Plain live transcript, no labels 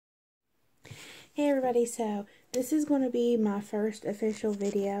Hey everybody, so this is going to be my first official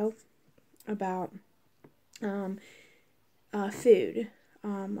video about food,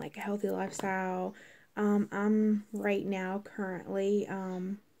 like a healthy lifestyle. I'm right now currently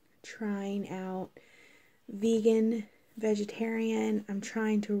trying out vegan, vegetarian. I'm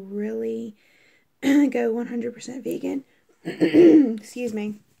trying to really go 100% vegan. Excuse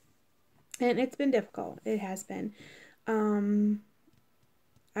me. And it's been difficult. It has been.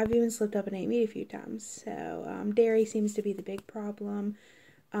 I've even slipped up and ate meat a few times. So, dairy seems to be the big problem.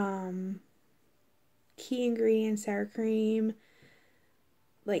 Key ingredients, sour cream,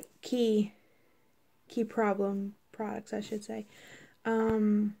 like key problem products, I should say.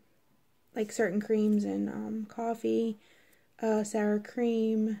 Like certain creams and coffee, sour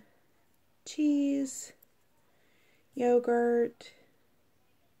cream, cheese, yogurt,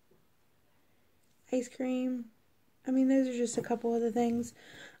 ice cream. I mean, those are just a couple of the things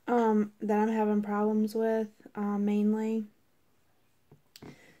that I'm having problems with, mainly.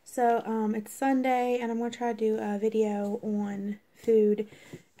 So, it's Sunday, and I'm going to try to do a video on food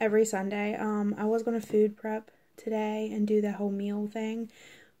every Sunday. I was going to food prep today and do the whole meal thing,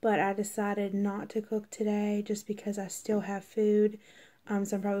 but I decided not to cook today just because I still have food. So I'm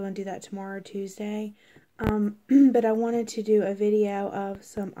probably going to do that tomorrow or Tuesday. But I wanted to do a video of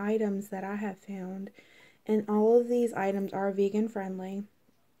some items that I have found. And all of these items are vegan friendly,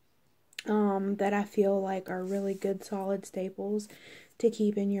 that I feel like are really good solid staples to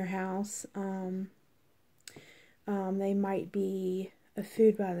keep in your house. They might be a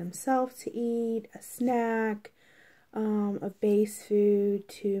food by themselves to eat, a snack, a base food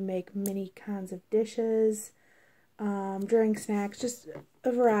to make many kinds of dishes, drink snacks, just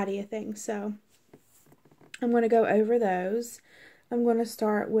a variety of things. So I'm going to go over those. I'm going to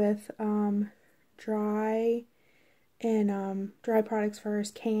start with dry products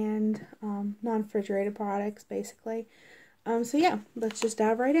first, canned, non-refrigerated products, basically. So yeah, let's just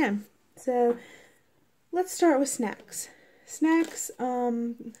dive right in. So let's start with snacks. Snacks,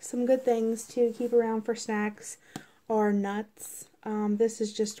 some good things to keep around for snacks are nuts. This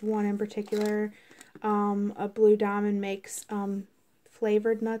is just one in particular. A Blue Diamond makes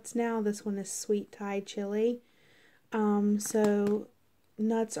flavored nuts now. This one is sweet Thai chili. So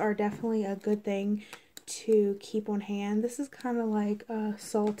nuts are definitely a good thing to keep on hand. This is kind of like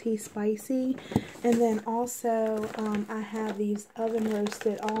salty, spicy. And then also I have these oven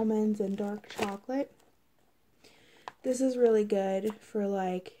roasted almonds and dark chocolate. This is really good for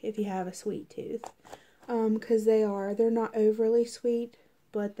like if you have a sweet tooth, because they're not overly sweet,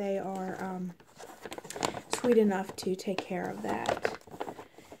 but they are sweet enough to take care of that.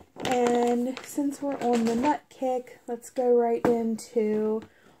 And since we're on the nut kick, let's go right into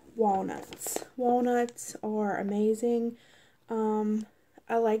walnuts. Walnuts are amazing.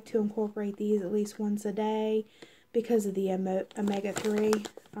 I like to incorporate these at least once a day because of the omega-3.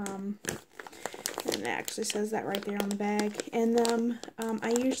 And it actually says that right there on the bag. And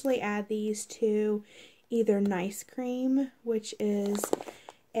I usually add these to either nice cream, which is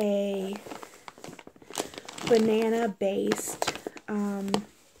a banana-based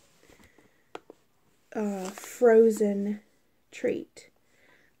frozen treat.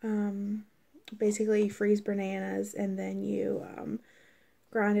 Basically you freeze bananas and then you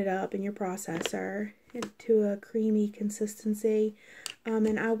grind it up in your processor into a creamy consistency,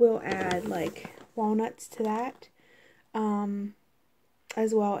 and I will add like walnuts to that,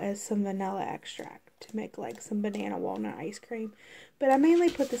 as well as some vanilla extract to make like some banana walnut ice cream. But I mainly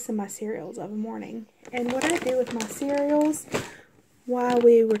put this in my cereals of the morning. And what I do with my cereals, while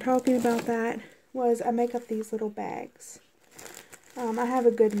we were talking about that, was I make up these little bags. I have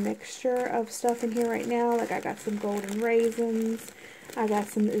a good mixture of stuff in here right now. Like I got some golden raisins, I got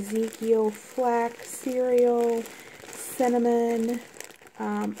some Ezekiel flax cereal, cinnamon,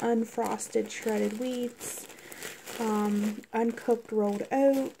 unfrosted shredded wheats, uncooked rolled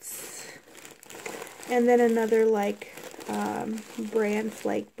oats, and then another like brand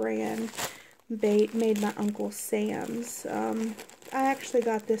made by Uncle Sam's. I actually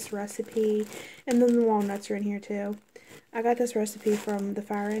got this recipe, and then the walnuts are in here too. I got this recipe from the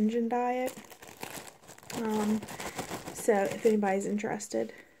Fire Engine diet. So if anybody's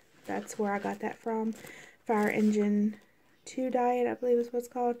interested, that's where I got that from. Fire Engine 2 diet, I believe is what it's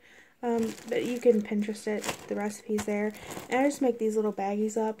called. But you can Pinterest it, the recipe's there. And I just make these little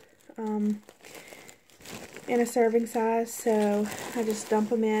baggies up in a serving size. So I just dump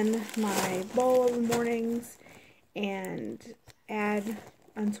them in my bowl of the mornings and add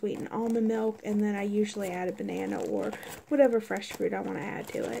unsweetened almond milk, and then I usually add a banana or whatever fresh fruit I want to add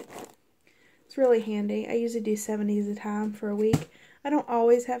to it. It's really handy. I usually do 70 at a time for a week. I don't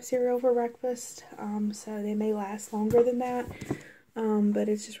always have cereal for breakfast, so they may last longer than that, but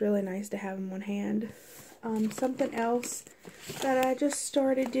it's just really nice to have them on hand. Something else that I just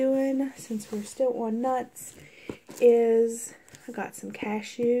started doing, since we're still on nuts, is I got some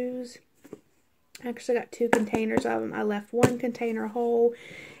cashews. I actually got 2 containers of them. I left 1 container whole,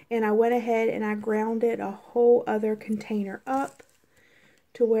 and I went ahead and I grounded a whole other container up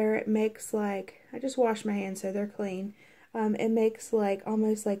to where it makes like, I just washed my hands so they're clean. It makes like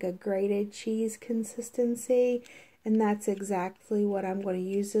almost like a grated cheese consistency, and that's exactly what I'm going to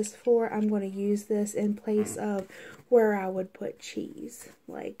use this for. I'm going to use this in place of where I would put cheese,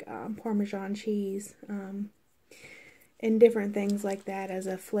 like Parmesan cheese, and different things like that as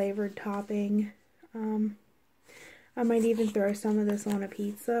a flavored topping. I might even throw some of this on a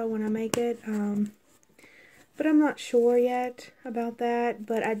pizza when I make it, but I'm not sure yet about that.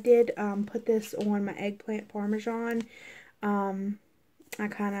 But I did put this on my eggplant Parmesan. I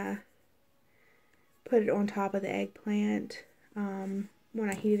kind of put it on top of the eggplant when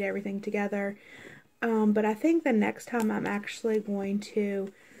I heated everything together. But I think the next time I'm actually going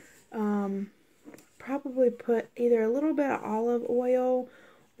to probably put either a little bit of olive oil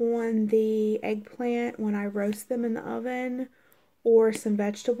on the eggplant when I roast them in the oven, or some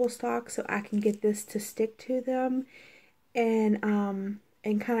vegetable stock so I can get this to stick to them, and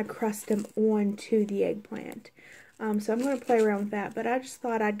kind of crust them onto the eggplant. So I'm going to play around with that, but I just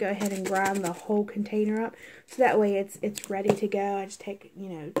thought I'd go ahead and grind the whole container up, so that way it's ready to go. I just take, you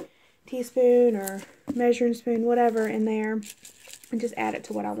know, teaspoon or measuring spoon, whatever, in there, and just add it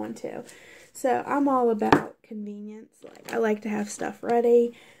to what I want to. So I'm all about convenience. Like, I like to have stuff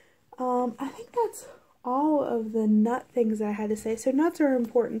ready. I think that's all of the nut things that I had to say. So nuts are an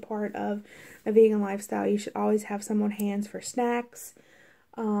important part of a vegan lifestyle. You should always have some on hand for snacks,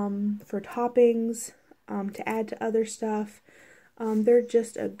 for toppings, to add to other stuff. They're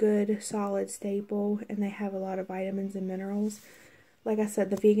just a good solid staple, and they have a lot of vitamins and minerals. Like I said,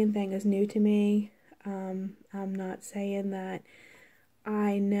 the vegan thing is new to me. I'm not saying that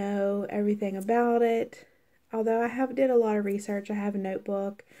I know everything about it, although I did a lot of research. I have a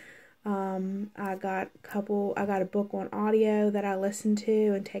notebook. I got a book on audio that I listen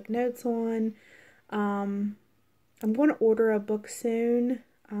to and take notes on. I'm going to order a book soon.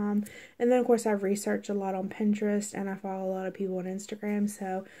 And then of course I've researched a lot on Pinterest, and I follow a lot of people on Instagram.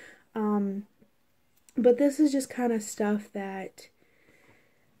 So, but this is just kind of stuff that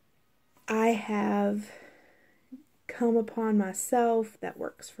I have come upon myself that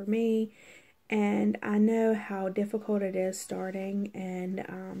works for me, and I know how difficult it is starting,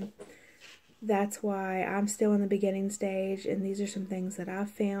 and that's why I'm still in the beginning stage, and these are some things that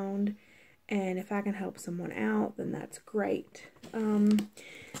I've found, and if I can help someone out, then that's great.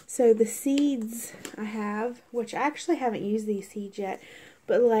 So the seeds I have, which I actually haven't used these seeds yet,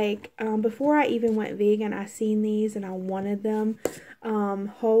 but like before I even went vegan, I seen these and I wanted them,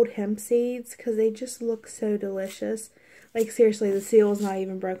 whole hemp seeds, because they just look so delicious. Like, seriously, the seal is not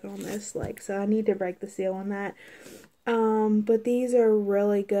even broken on this, like, so I need to break the seal on that. But these are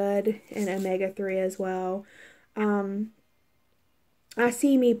really good in omega-3 as well. I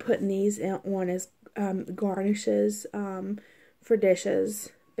see me putting these on as garnishes for dishes,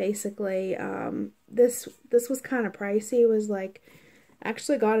 basically. This was kind of pricey. It was like, I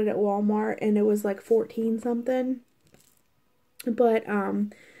actually got it at Walmart, and it was like 14 something. But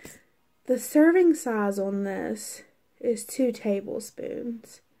the serving size on this is 2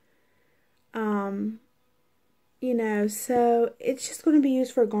 tablespoons. You know, so it's just going to be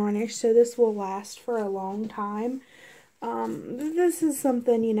used for garnish, so this will last for a long time. This is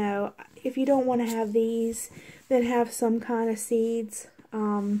something, you know, if you don't want to have these, then have some kind of seeds.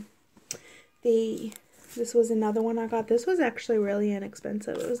 This was another one I got. This was actually really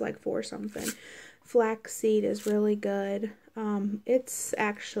inexpensive. It was like 4 something. Flaxseed is really good. It's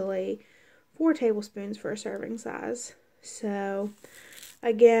actually 4 tablespoons for a serving size. So,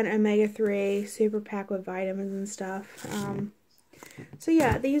 again, omega-3, super packed with vitamins and stuff. So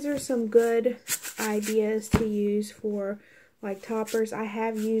yeah, these are some good ideas to use for like toppers. I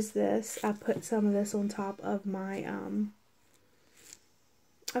have used this. I put some of this on top of my,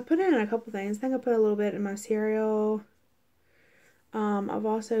 I put it in a couple things. I think I put a little bit in my cereal. I've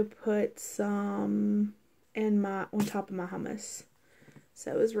also put some in on top of my hummus.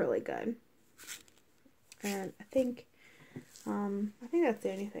 So it was really good. And I think that's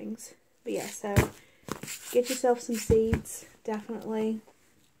the only things. But yeah, so get yourself some seeds, definitely.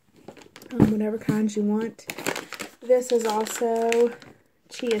 Whatever kinds you want. This is also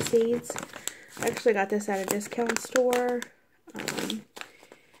chia seeds. I actually got this at a discount store.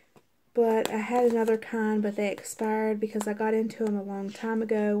 but I had another kind, but they expired because I got into them a long time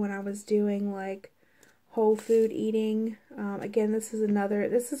ago when I was doing like whole food eating. Again, this is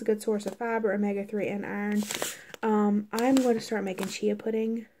a good source of fiber, omega-3, and iron. I'm going to start making chia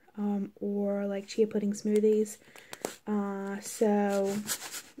pudding, or like chia pudding smoothies. So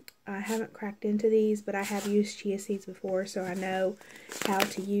I haven't cracked into these, but I have used chia seeds before, so I know how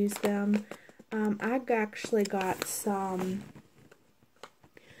to use them. I actually got some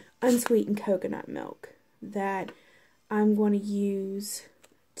unsweetened coconut milk that I'm going to use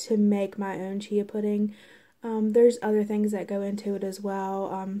to make my own chia pudding. There's other things that go into it as well,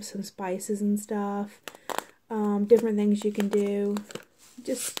 some spices and stuff, different things you can do.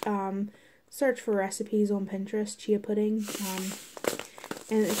 Just search for recipes on Pinterest, chia pudding,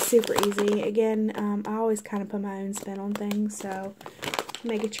 and it's super easy. Again, I always kind of put my own spin on things, so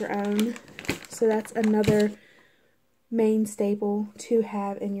make it your own. So that's another main staple to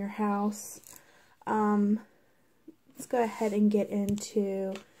have in your house. Let's go ahead and get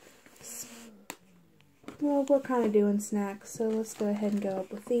into, well, we're kind of doing snacks, so let's go ahead and go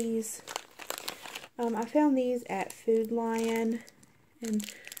up with these. I found these at Food Lion,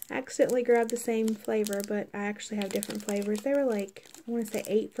 and I accidentally grabbed the same flavor, but I actually have different flavors. They were like, I want to say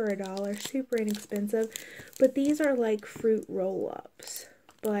 $8 for $1, super inexpensive, but these are like fruit roll-ups,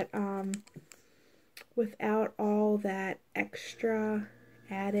 but without all that extra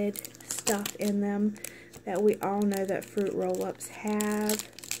added stuff in them that we all know that fruit roll-ups have.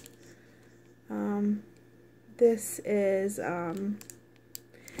 This is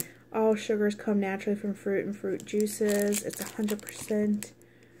all sugars come naturally from fruit and fruit juices. It's 100%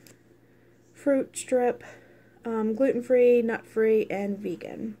 fruit strip, gluten-free, nut-free, and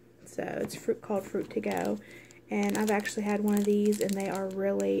vegan. So it's called Fruit to Go, and I've actually had one of these, and they are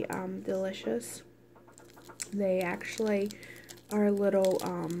really delicious. They actually are little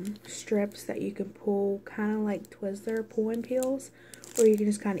strips that you can pull, kind of like Twizzler pull-and peels, or you can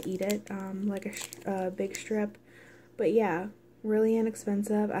just kind of eat it like a big strip. But yeah, really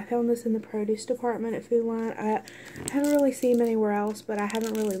inexpensive. I found this in the produce department at Food Lion. I haven't really seen them anywhere else, but I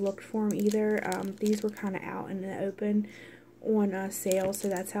haven't really looked for them either. These were kind of out in the open on sale, so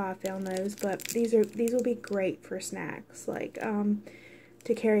that's how I found those. But these will be great for snacks, like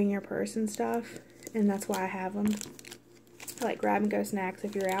to carry in your purse and stuff, and that's why I have them. Like grab and go snacks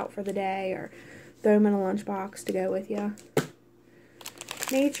if you're out for the day, or throw them in a lunchbox to go with you.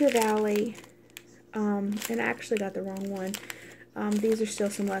 Nature Valley, and I actually got the wrong one. These are still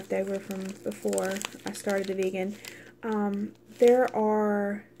some left over from before I started the vegan. There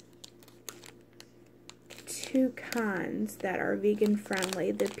are two kinds that are vegan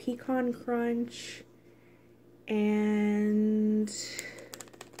friendly: the Pecan Crunch and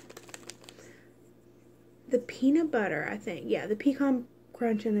the peanut butter, I think. Yeah, the Pecan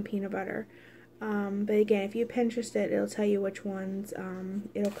Crunch and the peanut butter. But again, if you Pinterest it, it'll tell you which ones.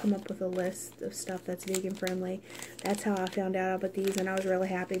 It'll come up with a list of stuff that's vegan friendly. That's how I found out about these, and I was really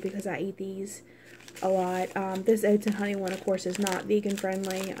happy because I eat these a lot. This oats and honey one, of course, is not vegan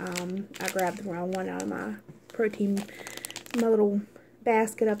friendly. I grabbed the wrong one out of my protein, my little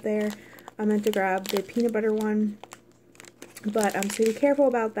basket up there. I meant to grab the peanut butter one. But so be careful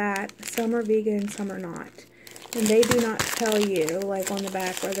about that. Some are vegan, some are not. And they do not tell you, like on the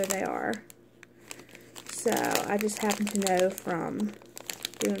back, whether they are. So I just happen to know from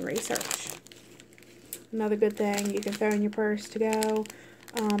doing research. Another good thing you can throw in your purse to go.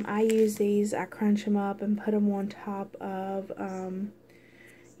 I use these, I crunch them up and put them on top of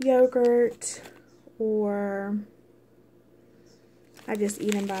yogurt, or I just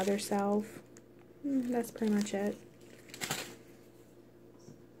eat them by themselves. That's pretty much it.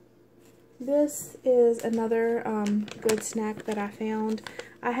 This is another good snack that I found.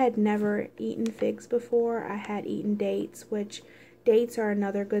 I had never eaten figs before. I had eaten dates, which dates are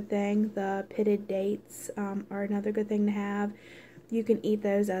another good thing. The pitted dates are another good thing to have. You can eat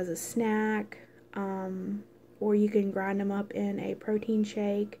those as a snack, or you can grind them up in a protein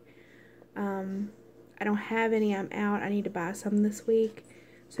shake. I don't have any. I'm out. I need to buy some this week.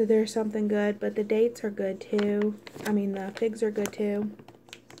 So there's something good, but the dates are good too. I mean, the figs are good too.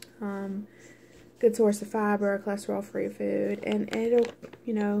 Good source of fiber, cholesterol-free food, and it'll,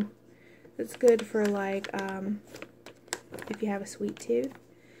 you know, it's good for like if you have a sweet tooth.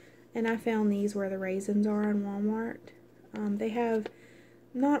 And I found these where the raisins are in Walmart. They have,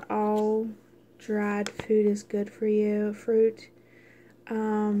 not all dried food is good for you. Fruit,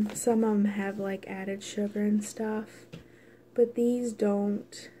 some of them have like added sugar and stuff, but these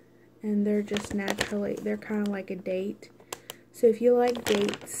don't, and they're just naturally, they're kind of like a date. So if you like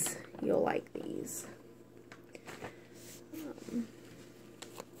dates, you'll like these.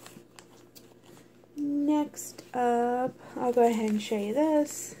 Next up, I'll go ahead and show you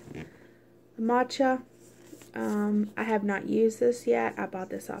this. The matcha. I have not used this yet. I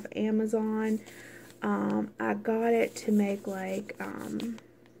bought this off Amazon. I got it to make like I'm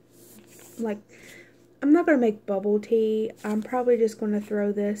not going to make bubble tea. I'm probably just going to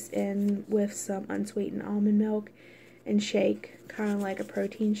throw this in with some unsweetened almond milk and shake, kind of like a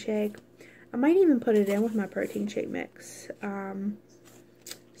protein shake. I might even put it in with my protein shake mix.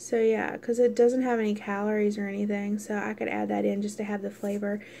 So yeah, because it doesn't have any calories or anything, so I could add that in just to have the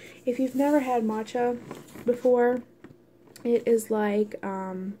flavor. If you've never had matcha before, it is like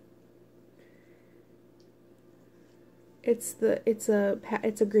it's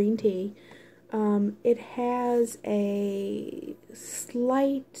a green tea. It has a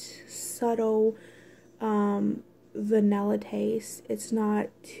slight, subtle vanilla taste. It's not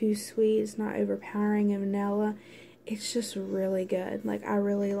too sweet. It's not overpowering in vanilla. It's just really good. Like, I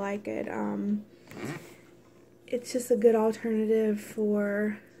really like it. It's just a good alternative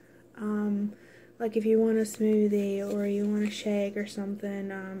for, like, if you want a smoothie or you want a shake or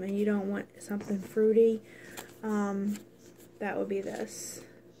something, and you don't want something fruity, that would be this.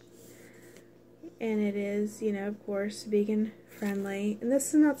 And it is, you know, of course, vegan friendly. And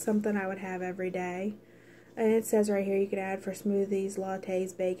this is not something I would have every day. And it says right here you can add for smoothies,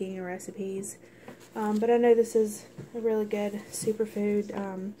 lattes, baking, and recipes. But I know this is a really good superfood,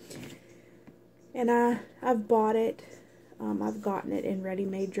 and I've bought it. I've gotten it in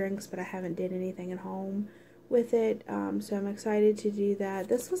ready-made drinks, but I haven't did anything at home with it. So I'm excited to do that.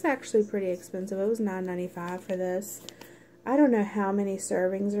 This was actually pretty expensive. It was $9.95 for this. I don't know how many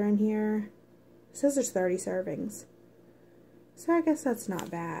servings are in here. It says there's 30 servings. So I guess that's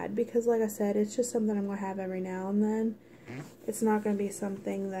not bad, because like I said, it's just something I'm going to have every now and then. It's not going to be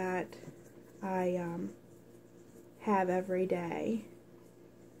something that I have every day.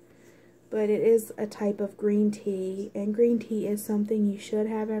 But it is a type of green tea, and green tea is something you should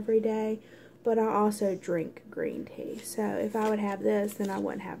have every day, but I also drink green tea. So if I would have this, then I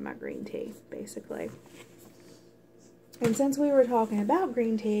wouldn't have my green tea, basically. And since we were talking about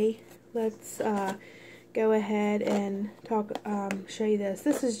green tea, let's go ahead and show you this.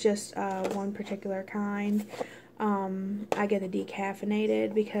 This is just one particular kind. I get the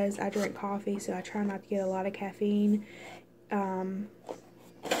decaffeinated because I drink coffee, so I try not to get a lot of caffeine.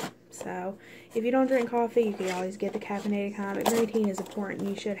 So if you don't drink coffee, you can always get the caffeinated kind. But green tea is important.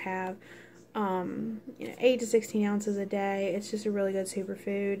 You should have 8 to 16 ounces a day. It's just a really good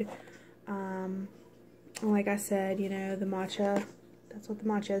superfood. Like I said, you know, the matcha, that's what the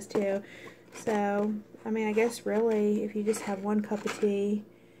matcha is too. So, I mean, I guess really, if you just have one cup of tea,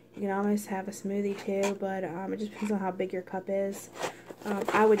 you can almost have a smoothie too, but it just depends on how big your cup is.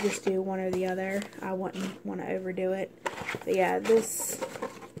 I would just do one or the other. I wouldn't want to overdo it. But yeah, this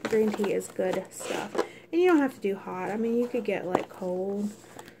green tea is good stuff. And you don't have to do hot. I mean, you could get like cold.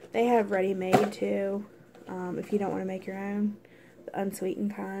 They have ready-made too, if you don't want to make your own, the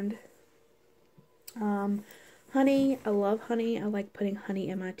unsweetened kind. Honey, I love honey. I like putting honey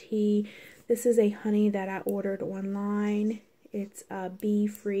in my tea. This is a honey that I ordered online. It's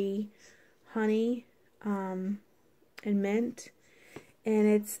bee-free honey, and mint.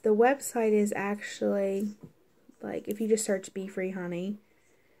 And the website is actually, like, if you just search bee-free honey,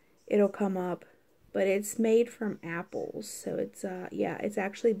 it'll come up. But it's made from apples. So it's, yeah, it's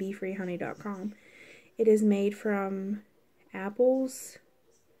actually beefreehoney.com. It is made from apples.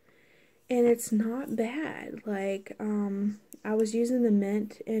 And it's not bad. Like, I was using the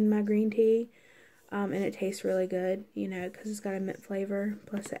mint in my green tea, and it tastes really good, you know, because it's got a mint flavor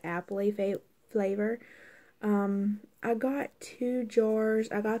plus an apple-y flavor. I got 2 jars.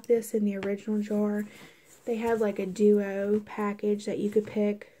 I got this in the original jar. They had like a duo package that you could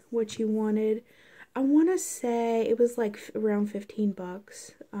pick what you wanted. I want to say it was like around 15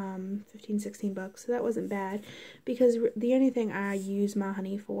 bucks, 15, 16 bucks, so that wasn't bad, because the only thing I use my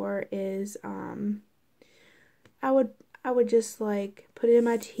honey for is, I would just like put it in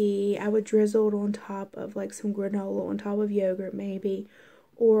my tea. I would drizzle it on top of like some granola, on top of yogurt maybe,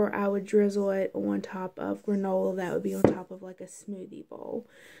 or I would drizzle it on top of granola that would be on top of like a smoothie bowl.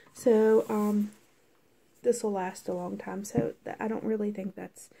 So, this will last a long time, so I don't really think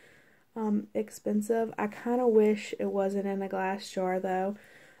that's expensive. I kind of wish it wasn't in a glass jar though.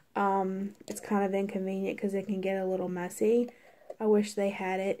 It's kind of inconvenient because it can get a little messy. I wish they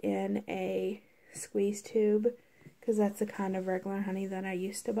had it in a squeeze tube, because that's the kind of regular honey that I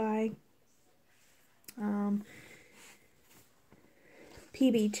used to buy.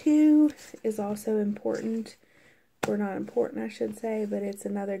 PB2 is also important, or not important I should say, but it's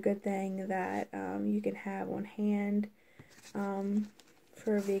another good thing that you can have on hand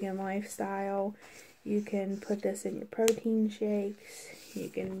for a vegan lifestyle. You can put this in your protein shakes. You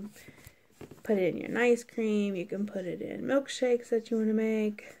can put it in your ice cream. You can put it in milkshakes that you want to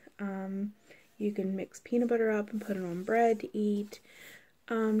make. You can mix peanut butter up and put it on bread to eat.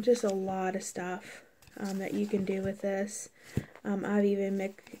 Just a lot of stuff that you can do with this. I've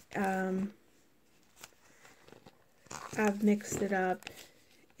even I've mixed it up,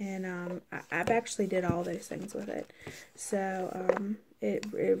 and I've actually did all those things with it. So it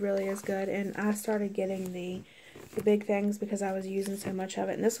really is good. And I started getting the big things because I was using so much of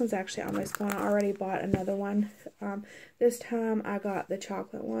it. And this one's actually almost gone. I already bought another one. This time I got the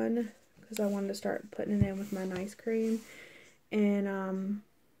chocolate one because I wanted to start putting it in with my ice cream and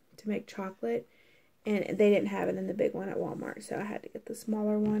to make chocolate. And they didn't have it in the big one at Walmart, so I had to get the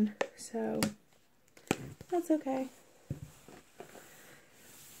smaller one. So that's okay.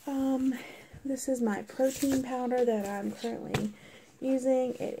 This is my protein powder that I'm currently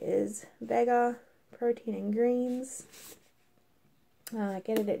using. It is Vega Protein and Greens. I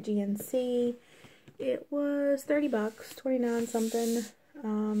get it at GNC. It was 30 bucks, 29 something.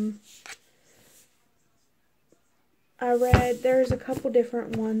 I read there's a couple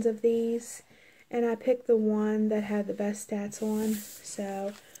different ones of these, and I picked the one that had the best stats on.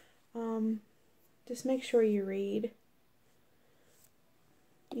 So just make sure you read.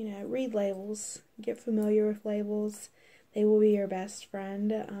 You know, read labels. Get familiar with labels. They will be your best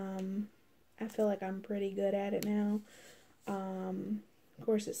friend. I feel like I'm pretty good at it now. Of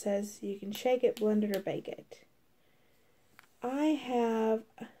course, it says you can shake it, blend it, or bake it. I have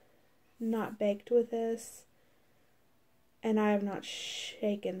not baked with this, and I have not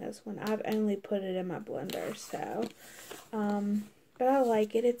shaken this one. I've only put it in my blender, so. But I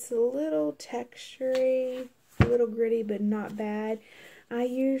like it. It's a little textury, a little gritty, but not bad. I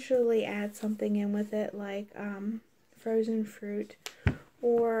usually add something in with it, like frozen fruit,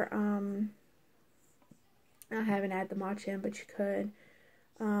 or I haven't added the matcha in, but you could,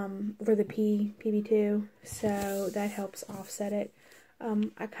 or the PB2, so that helps offset it.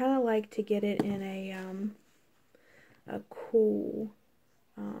 I kind of like to get it in a cool,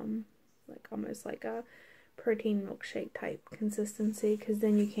 like almost like a protein milkshake type consistency, because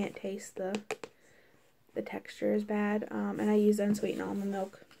then you can't taste the texture is bad. And I use unsweetened almond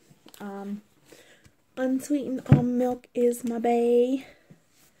milk. Unsweetened almond milk is my bae.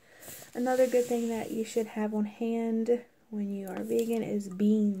 Another good thing that you should have on hand when you are vegan is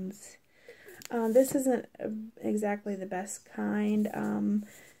beans. This isn't exactly the best kind.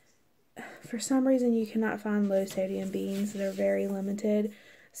 For some reason you cannot find low sodium beans. They're very limited.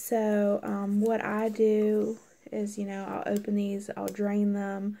 So what I do is, you know, I'll open these, I'll drain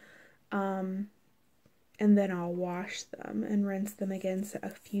them, and then I'll wash them and rinse them again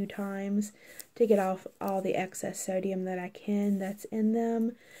a few times to get off all the excess sodium that I can that's in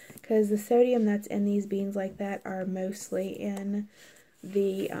them. Because the sodium that's in these beans like that are mostly in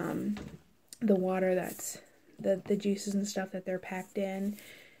the water that's, the juices and stuff that they're packed in.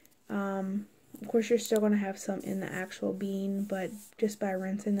 Of course, you're still going to have some in the actual bean, but just by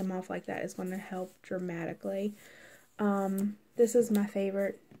rinsing them off like that is going to help dramatically. This is my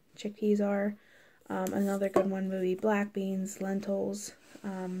favorite. Chickpeas are. Another good one would be black beans, lentils,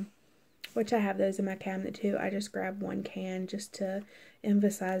 which I have those in my cabinet too. I just grabbed one can just to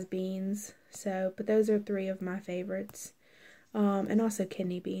emphasize beans. So, but those are three of my favorites. And also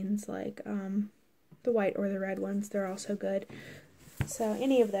kidney beans, like the white or the red ones. They're also good. So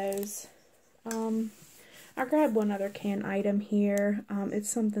any of those. I grabbed one other canned item here. It's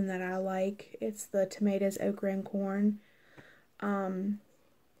something that I like. It's the tomatoes, okra, and corn.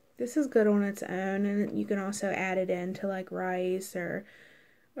 This is good on its own, and you can also add it into like rice or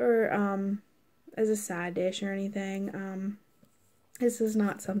as a side dish or anything. This is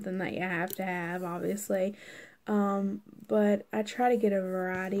not something that you have to have, obviously. But I try to get a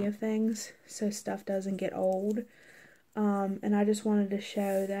variety of things so stuff doesn't get old. And I just wanted to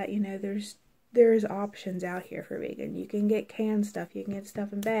show that, you know, there's options out here for vegan. You can get canned stuff, you can get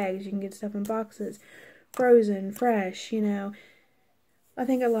stuff in bags, you can get stuff in boxes, frozen, fresh, you know. I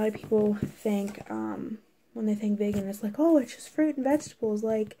think a lot of people think, when they think vegan, it's like, oh, it's just fruit and vegetables.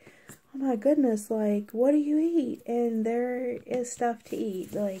 Like, oh my goodness, like, what do you eat? And there is stuff to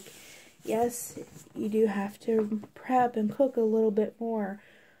eat. Like, yes, you do have to prep and cook a little bit more,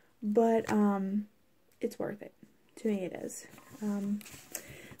 but it's worth it. To me, it is.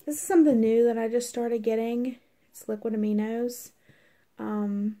 This is something new that I just started getting. It's liquid aminos.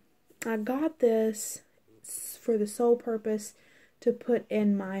 I got this for the sole purpose to put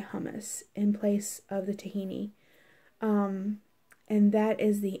in my hummus in place of the tahini. And that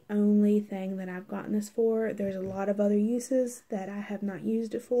is the only thing that I've gotten this for. There's a lot of other uses that I have not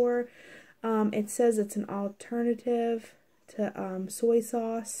used it for. It says it's an alternative to soy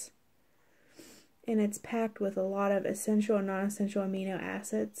sauce, and it's packed with a lot of essential and non-essential amino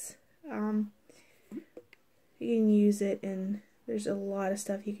acids. You can use it in, there's a lot of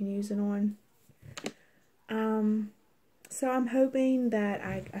stuff you can use it on. So I'm hoping that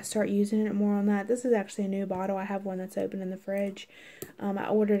I start using it more on that. This is actually a new bottle. I have one that's open in the fridge. I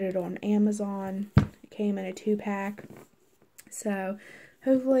ordered it on Amazon. It came in a 2-pack. So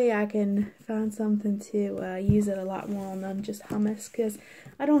hopefully I can find something to use it a lot more on than just hummus, because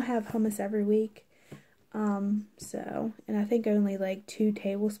I don't have hummus every week. And I think only like 2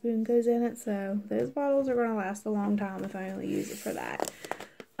 tablespoons goes in it, so those bottles are going to last a long time if I only use it for that.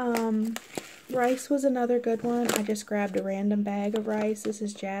 Rice was another good one. I just grabbed a random bag of rice. This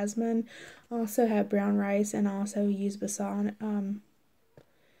is jasmine. I also have brown rice, and I also use I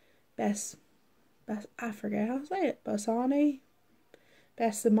forget how to say it.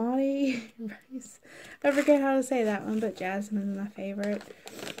 Basmati rice. I forget how to say that one, but jasmine is my favorite.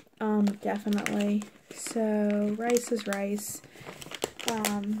 Definitely. So rice is rice.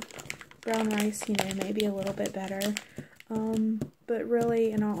 Brown rice, you know, maybe a little bit better. But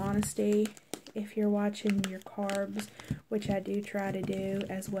really, in all honesty, if you're watching your carbs, which I do try to do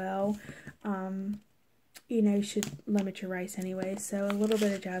as well, you know, you should limit your rice anyway. So a little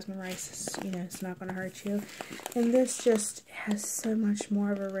bit of jasmine rice is, you know, it's not going to hurt you. And this just has so much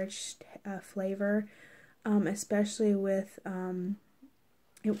more of a rich flavor, especially with,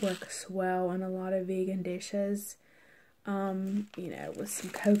 it works well in a lot of vegan dishes, you know, with some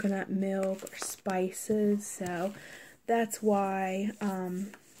coconut milk or spices. So that's why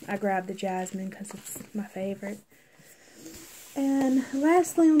I grabbed the jasmine, because it's my favorite. And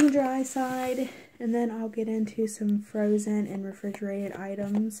lastly, on the dry side, and then I'll get into some frozen and refrigerated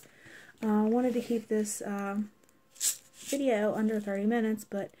items. I wanted to keep this video under 30 minutes,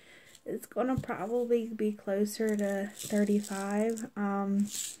 but it's going to probably be closer to 35.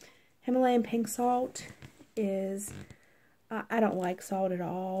 Himalayan pink salt is, I don't like salt at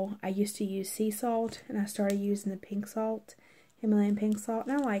all. I used to use sea salt, and I started using the pink salt, Himalayan pink salt,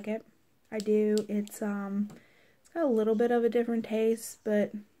 and I like it. I do. It's got a little bit of a different taste,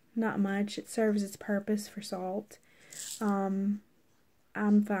 but not much. It serves its purpose for salt. I'm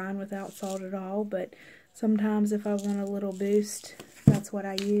fine without salt at all, but sometimes if I want a little boost, that's what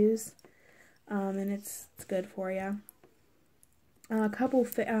I use. And it's good for you. A couple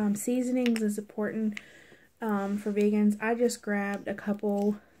seasonings is important for vegans. I just grabbed a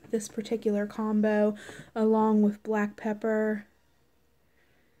couple, this particular combo, along with black pepper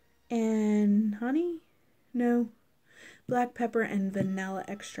and honey? No. Black pepper and vanilla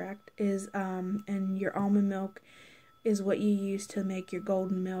extract is, and your almond milk is what you use to make your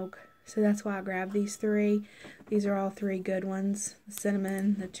golden milk. So that's why I grabbed these 3. These are all 3 good ones. The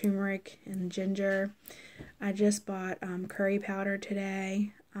cinnamon, the turmeric, and the ginger. I just bought curry powder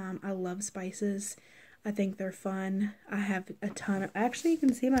today. I love spices. I think they're fun. I have a ton of, actually you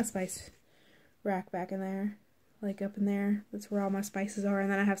can see my spice rack back in there. Like up in there. That's where all my spices are.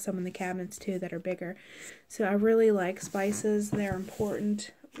 And then I have some in the cabinets too that are bigger. So I really like spices. They're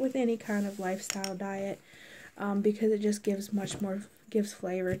important with any kind of lifestyle diet. Because it just gives gives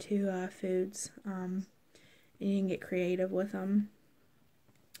flavor to foods, and you can get creative with them.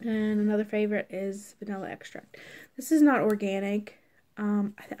 And another favorite is vanilla extract. This is not organic.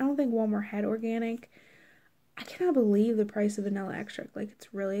 I don't think Walmart had organic. I cannot believe the price of vanilla extract. Like,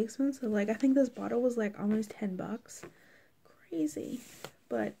 it's really expensive. Like, I think this bottle was like almost $10. Crazy.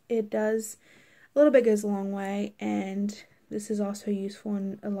 But it does, a little bit goes a long way, and this is also useful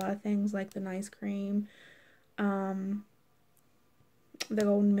in a lot of things like the nice cream, the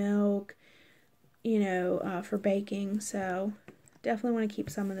golden milk, you know, for baking. So definitely want to keep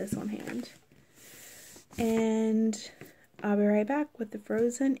some of this on hand. And I'll be right back with the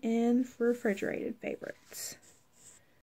frozen and refrigerated favorites.